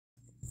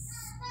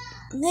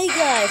Hey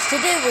guys,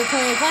 today we're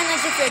playing Five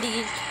Nights at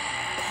Freddy's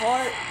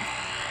part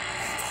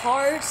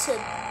 4?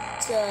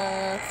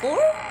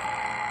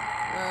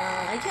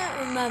 I can't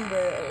remember.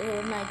 It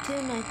was night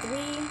 2, night 3,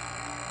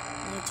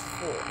 night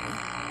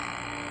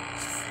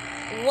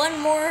 4. One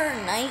more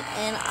night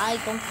and I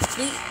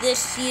complete this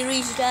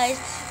series, guys.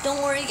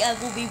 Don't worry, I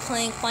will be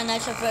playing Five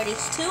Nights at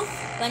Freddy's 2,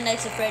 Five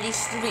Nights at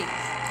Freddy's 3.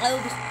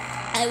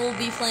 I will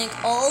be playing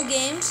all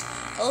games.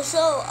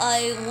 Also,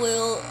 I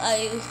will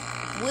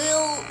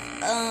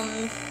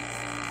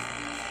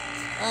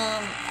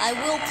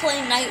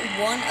play night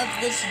 1 of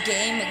this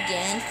game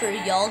again for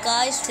y'all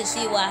guys to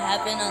see what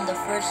happened on the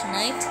first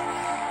night.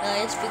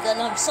 It's because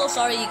I'm so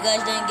sorry you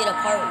guys didn't get a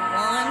part 1.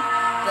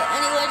 But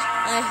anyways,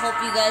 I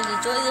hope you guys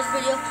enjoy this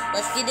video.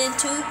 Let's get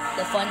into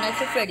the Five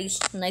Nights at Freddy's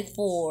night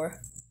 4.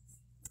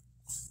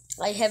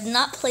 I have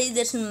not played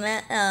this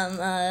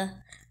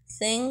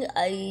thing.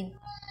 I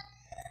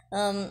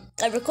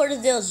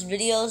recorded those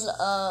videos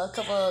a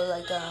couple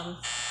like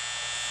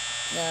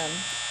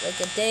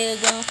a day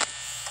ago.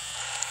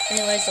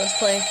 Anyways, let's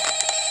play.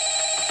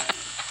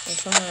 There's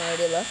someone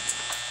already left.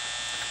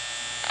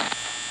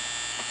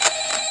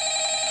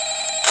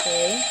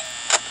 Okay.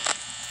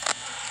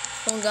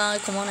 Phone guy,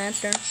 come on,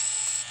 answer.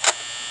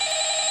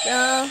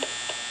 There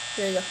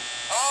you go.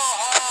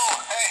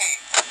 Oh,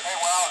 hey,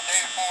 wow,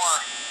 day 4.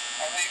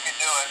 I think you can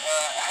do it.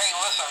 Hey,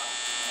 listen,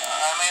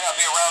 I may not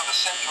be around to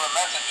send you a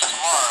message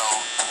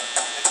tomorrow.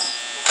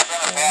 It's been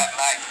a bad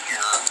night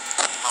here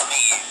for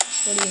me.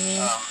 What do you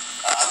mean?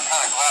 I'm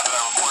kind of glad that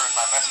I recorded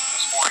my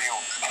messages for you.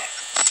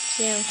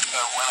 Yeah.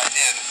 When I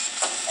did.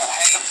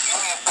 Hey, do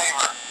me a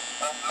favor.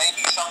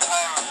 Maybe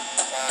sometime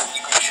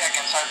you could check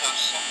inside those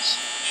suits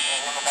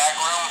in the back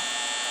room.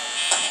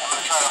 I'm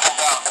going to try to hold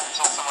out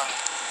until someone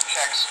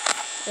checks.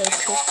 Maybe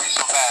it won't be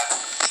so bad.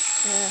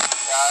 Yeah.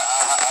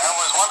 I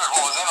always wondered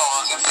what was in all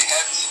those empty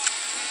heads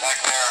back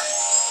there.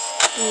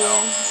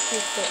 Yeah.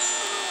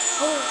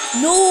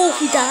 No,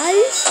 he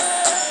dies?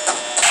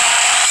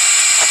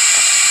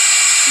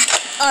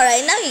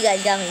 Alright, now you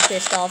guys got me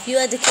pissed off. You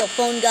had to kill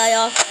phone guy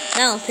off.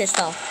 Now I'm pissed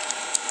off.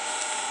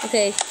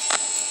 Okay.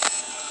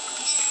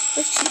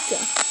 Where's Chica?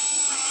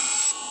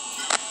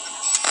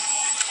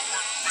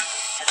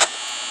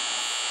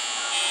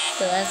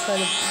 So that's how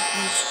the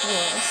beach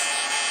was.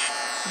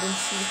 Didn't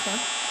see her.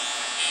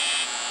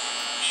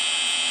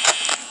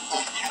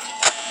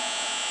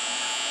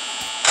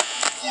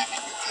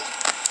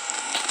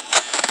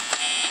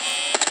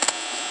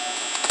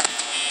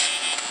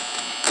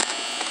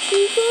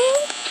 Chica?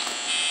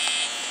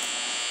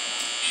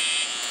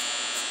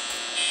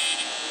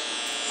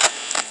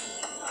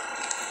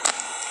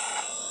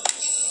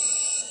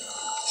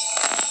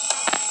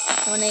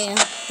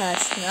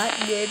 That's not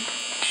good.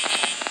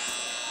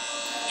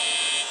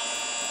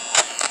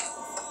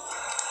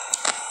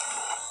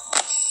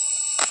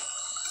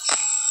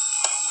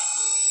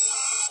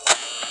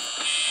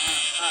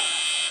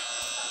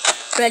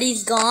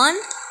 Freddy's gone?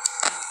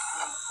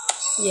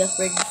 Yeah,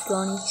 Freddy's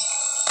gone.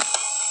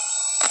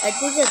 I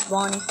think it's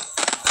Bonnie.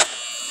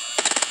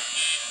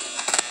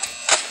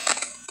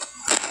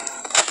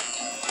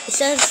 It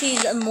says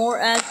he's more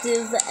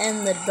active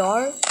in the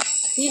dark.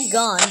 He's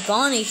gone.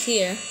 Bonnie's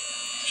here.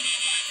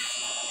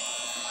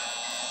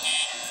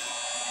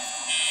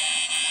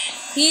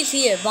 He's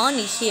here.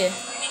 Bonnie's here.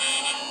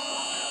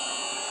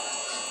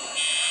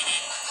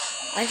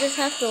 I just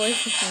have to wait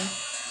for him.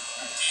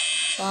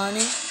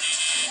 Bonnie.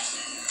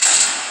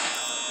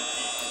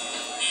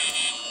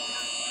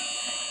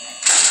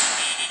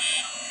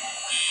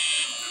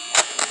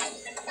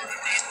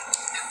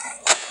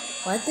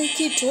 Why'd they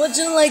keep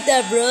twitching like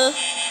that, bruh?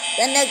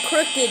 That neck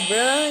crooked,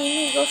 bruh. You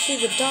need to go see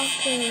the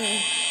doctor.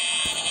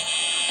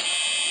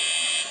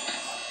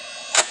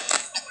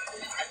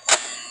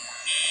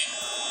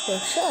 Yo,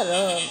 shut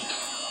up.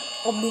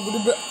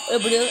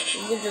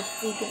 You're just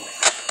freaking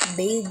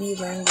baby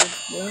language,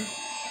 bro.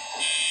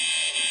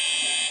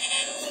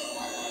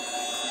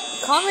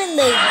 Comment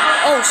the.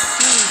 Oh,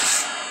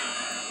 sheesh.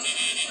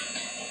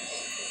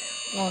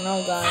 Oh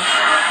no, guys.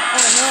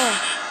 Oh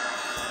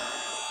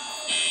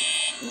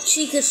no.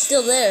 Chica's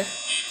still there.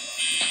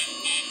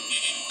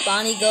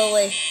 Bonnie, go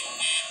away.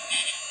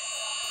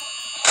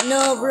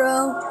 No,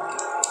 bro.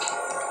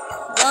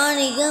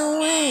 Bonnie, go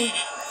away.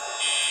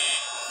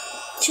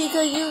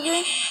 Chica, you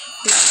good?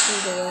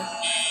 She's away.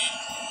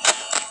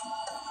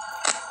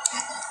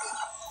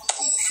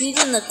 She's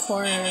in the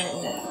corner right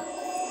now.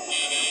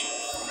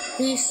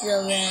 He's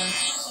still there.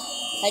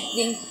 I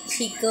think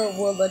Chica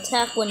will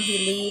attack when he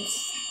leaves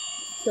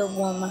the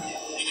woman.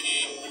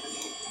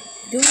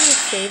 Do me a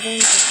favor and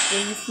just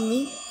leave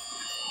me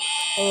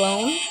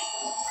alone.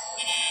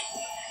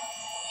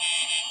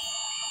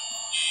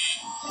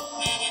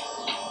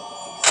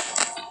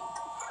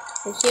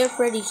 I hear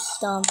Freddy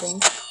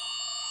stomping.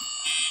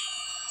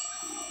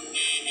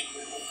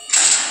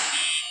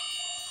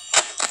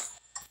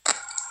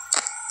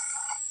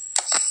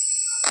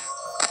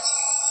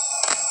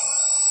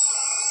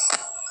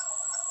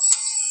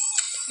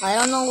 I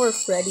don't know where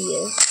Freddy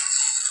is.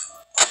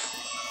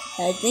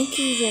 I think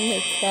he's in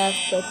the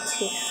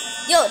cafeteria.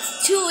 Yo,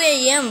 it's 2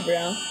 a.m.,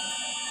 bro.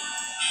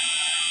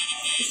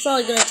 It's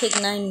probably gonna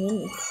take 9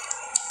 minutes.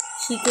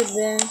 Chica's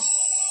there.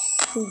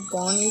 Who's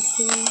Bonnie's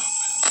here?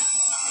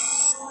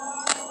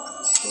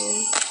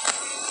 Okay.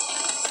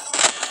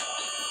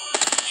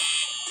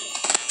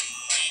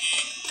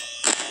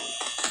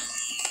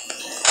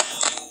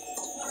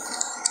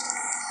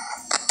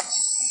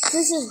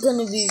 This is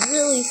gonna be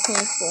really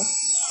painful.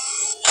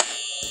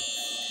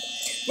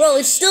 Bro,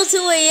 it's still 2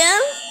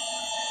 a.m.?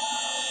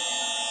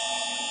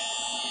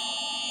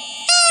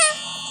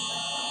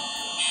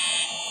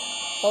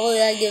 Hopefully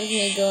that gives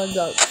me a good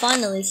luck.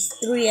 Finally, it's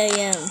 3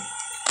 a.m.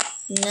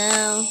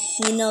 Now,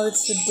 you know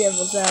it's the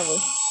devil's hour.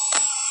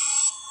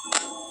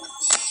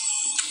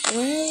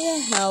 Where the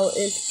hell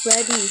is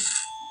Freddy?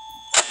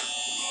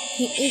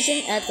 He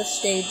isn't at the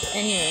stage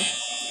anyway.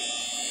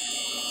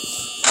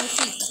 Is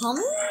he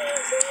coming?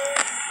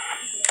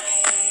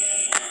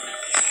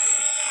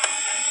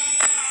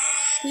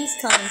 He's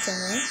coming to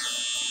me.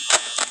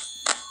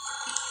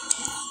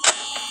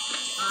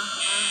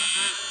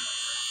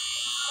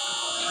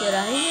 Did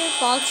I hear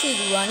Foxy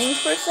running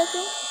for a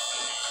second?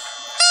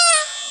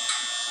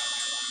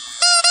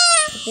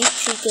 I think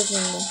Chica's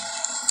in there.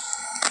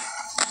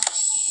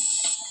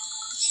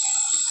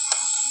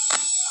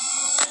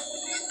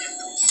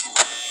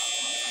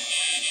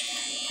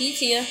 He's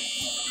here.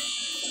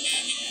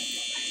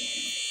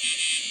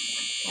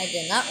 I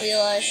did not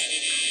realize.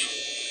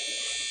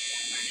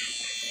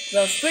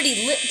 Bro, it's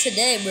pretty lit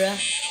today, bro.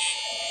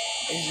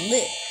 It's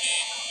lit.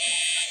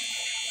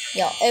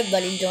 Yo,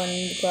 everybody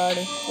joining the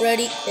party.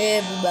 Ready?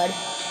 Everybody.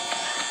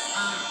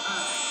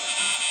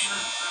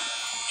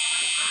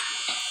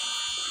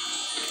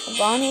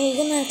 Bonnie,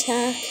 you're gonna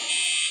attack.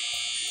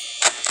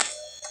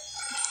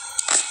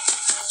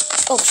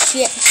 Oh,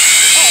 shit.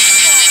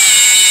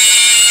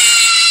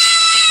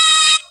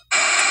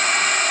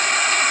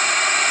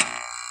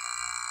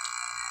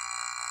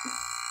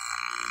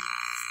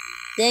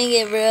 Dang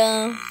it,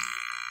 bro.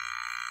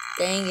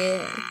 Dang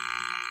it.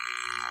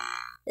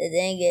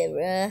 Dang it,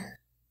 bro.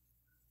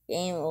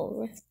 Game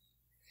over.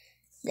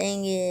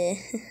 Dang it.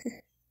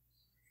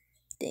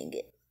 Dang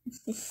it.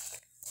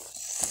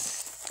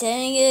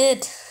 Dang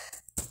it.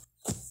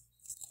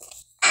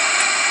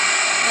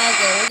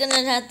 Okay, we're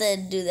gonna have to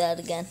do that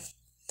again.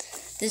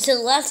 This is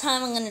the last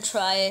time I'm gonna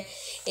try it.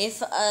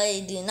 If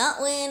I do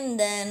not win,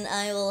 then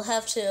I will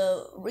have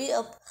to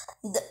re-up.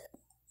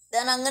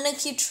 Then I'm gonna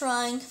keep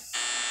trying.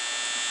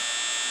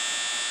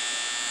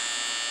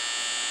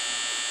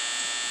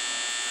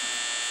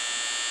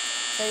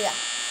 So yeah.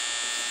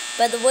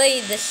 By the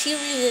way, the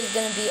series is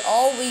gonna be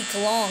all week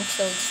long,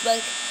 so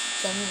expect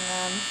some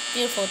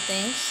beautiful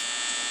things.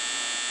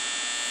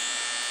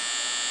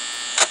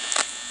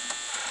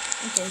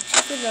 Okay,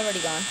 Chica's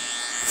already gone.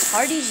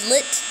 Hardy's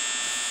lit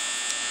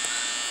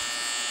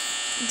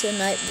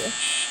tonight, bro. Is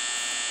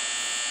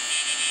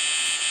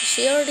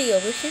she already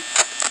over here?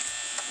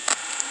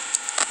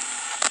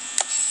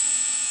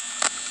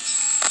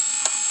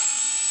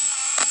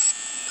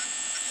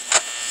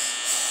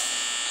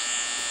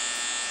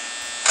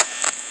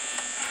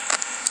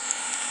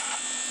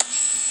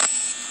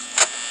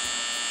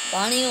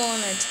 Bonnie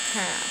won't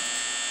attack.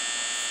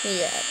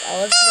 Yeah, I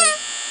was like,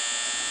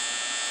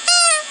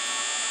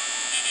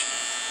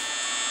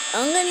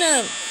 I'm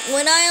gonna,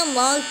 when I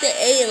unlock the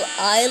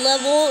AI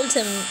level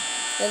to,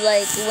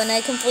 like, when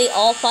I complete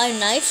all 5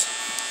 nights,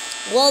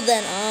 well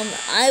then,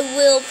 I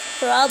will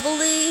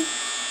probably,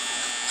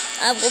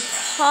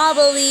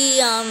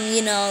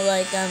 you know,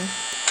 like, gotta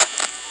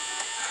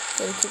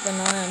keep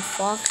an eye on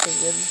Foxy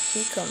if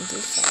he comes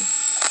this time.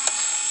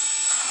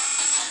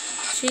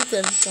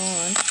 Chica's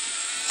gone.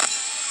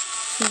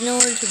 He's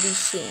nowhere to be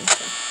seen.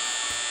 So.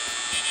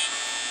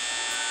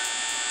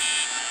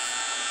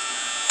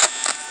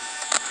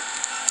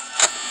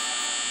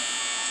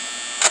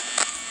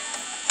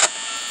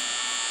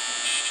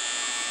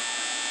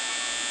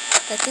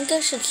 I think I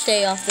should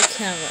stay off the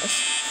cameras.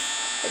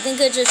 I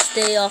think I just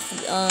stay off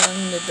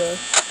the door.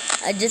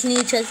 I just need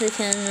to check the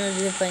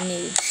cameras if I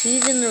need.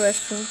 She's in the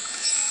restroom.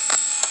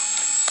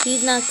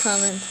 He's not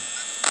coming.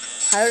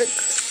 Pirate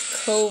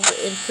Cove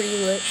is pretty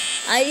lit.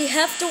 I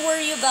have to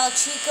worry about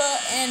Chica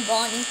and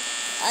Bonnie.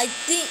 I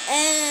think,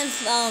 and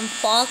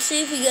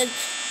Foxy, because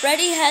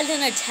Freddy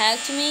hasn't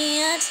attacked me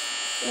yet.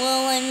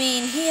 Well, I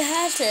mean, he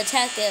has to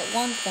attack at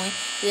one point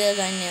because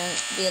I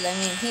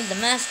mean, he's the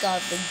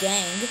mascot of the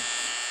gang.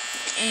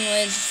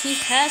 Anyways, he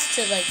has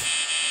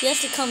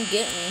to come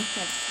get me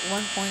at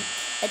one point.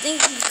 I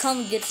think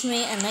he gets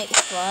me at night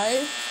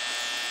 5.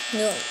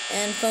 No,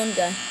 and phone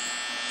guy.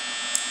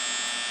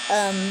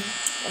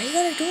 Why you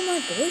gotta do my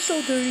voice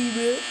so dirty,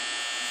 bro?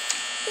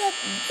 Yeah,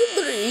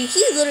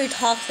 he literally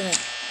talks to me.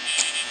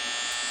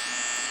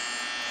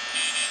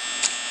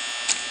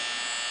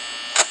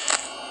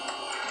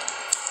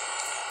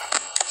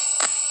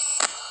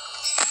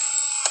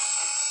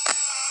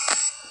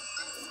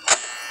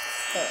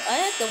 So I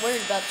have to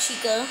worry about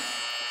Chica.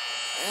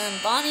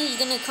 Bonnie's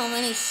gonna come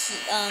in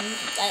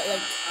at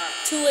like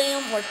 2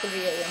 a.m. or 3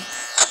 a.m.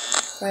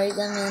 Right,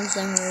 that means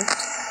I moved.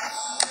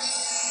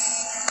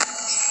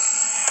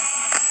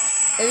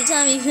 Every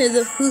time you hear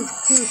the hoo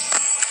hoo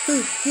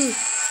hoo hoo,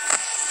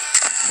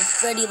 the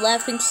Freddy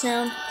laughing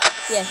sound,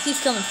 yeah,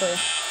 he's coming for you.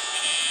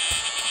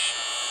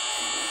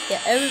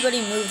 Yeah,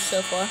 everybody moves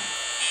so far.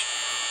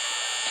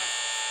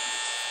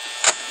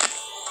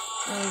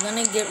 And we're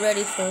gonna get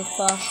ready for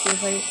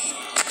Foxy.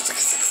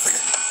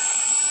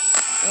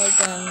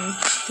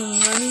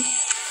 Him running.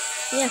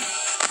 Yeah.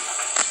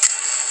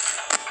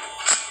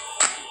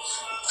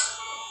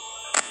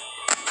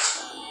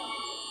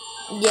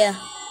 Yeah.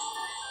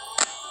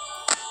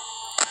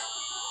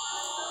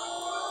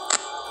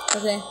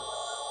 Okay.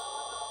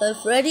 But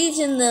Freddy's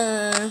in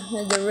the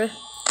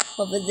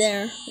over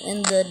there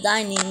in the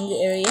dining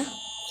area.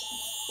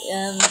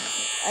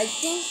 I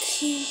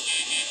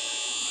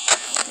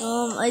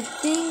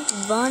think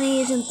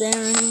Bonnie isn't there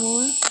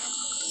anymore.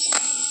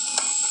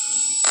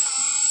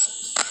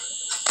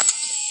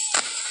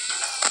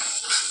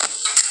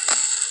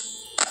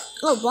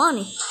 Oh,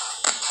 Bonnie.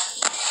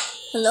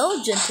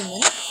 Hello,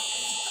 gentlemen.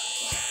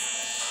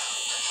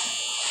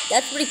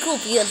 That's pretty cool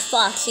because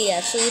Foxy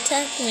actually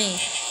attacked me.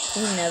 He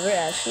never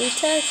actually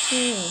attacked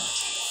me.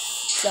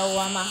 So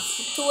I'm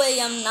off away.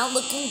 I'm not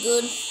looking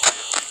good.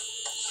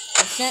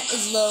 Percent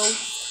is low.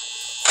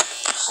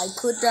 I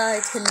could die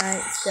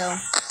tonight, so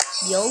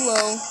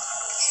YOLO.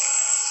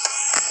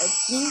 I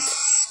think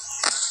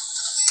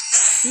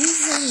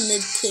he's in the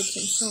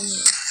kitchen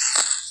somewhere.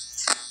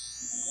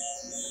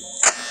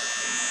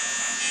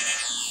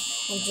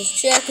 I'm just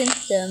checking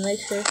to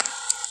make sure.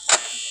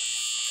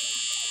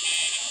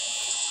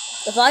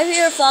 If I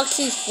hear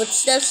Foxy's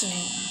footsteps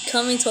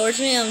coming towards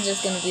me, I'm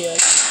just gonna be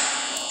like,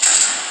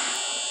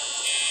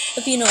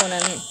 if you know what I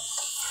mean.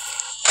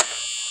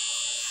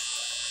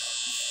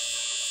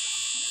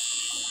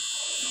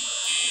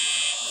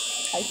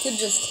 I could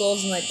just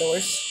close my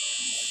doors,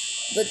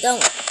 but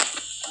don't.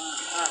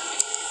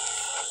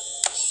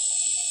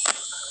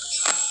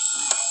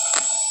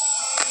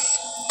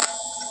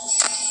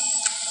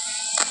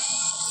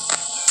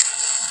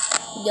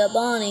 We got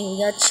Bonnie, we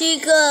got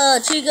Chica.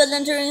 Chica's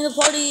entering the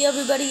party,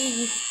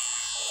 everybody.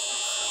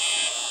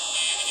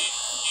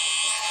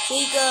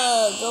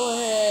 Chica, go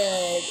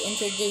ahead,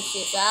 introduce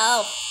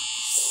yourself.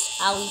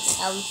 Owie,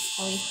 owie,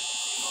 owie.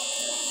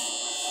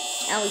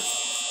 Owie.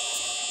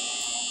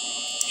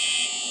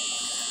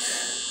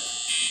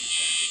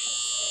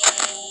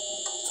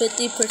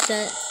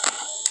 50%,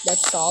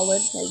 that's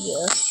solid, I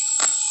guess.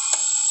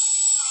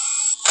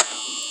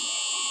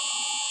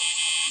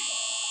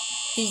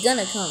 He's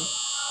gonna come.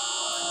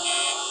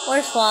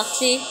 Where's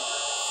Foxy?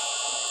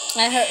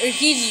 I heard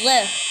he's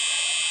left.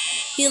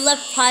 He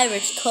left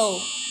Pirate's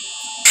Cove.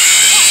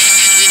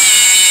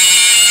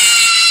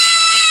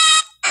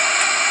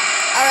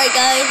 Alright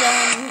guys,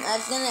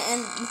 that's gonna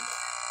end.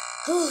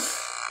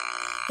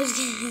 It's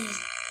gonna end.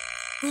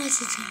 What's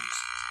the chance?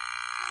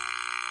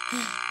 I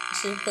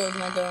should have closed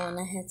my door when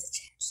I had the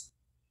chance.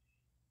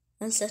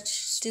 I'm such a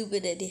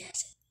stupid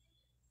idiot.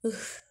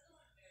 Oof.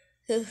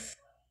 Oof.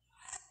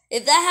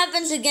 If that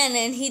happens again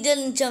and he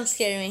didn't jump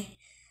scare me,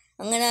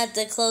 I'm gonna have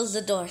to close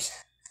the doors.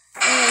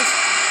 Anyways,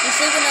 I'm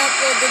still gonna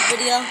upload this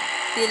video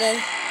because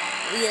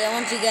I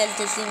want you guys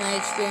to see my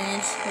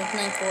experience with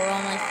Night 4,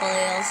 all my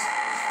fails,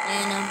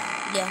 and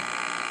yeah.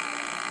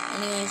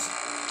 Anyways,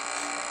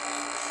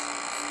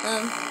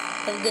 have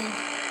a good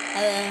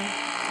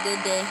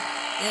day.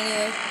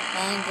 Anyway,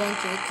 I'm going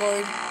to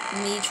record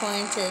me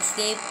trying to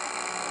escape,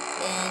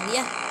 and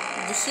yeah,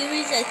 the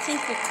series I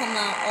think will come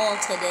out all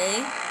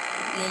today.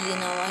 You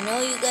know, I know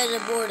you guys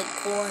are bored of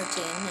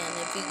quarantine, and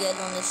if you guys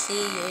want to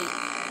see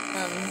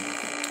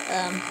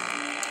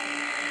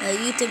a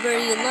YouTuber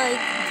you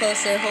like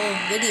post their whole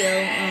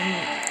video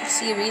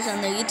series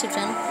on their YouTube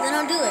channel, then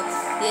I'll do it.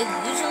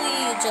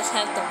 Usually you just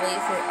have to wait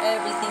for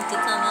everything to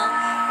come out,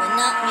 but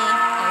not me.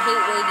 I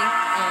hate waiting,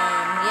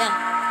 and yeah,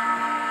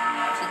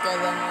 because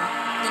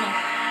you know.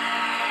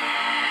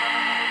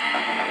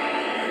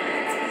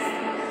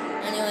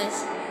 Anyways,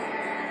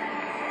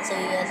 so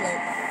you guys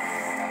like.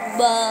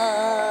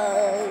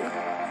 Bye.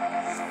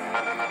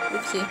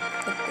 Oopsie.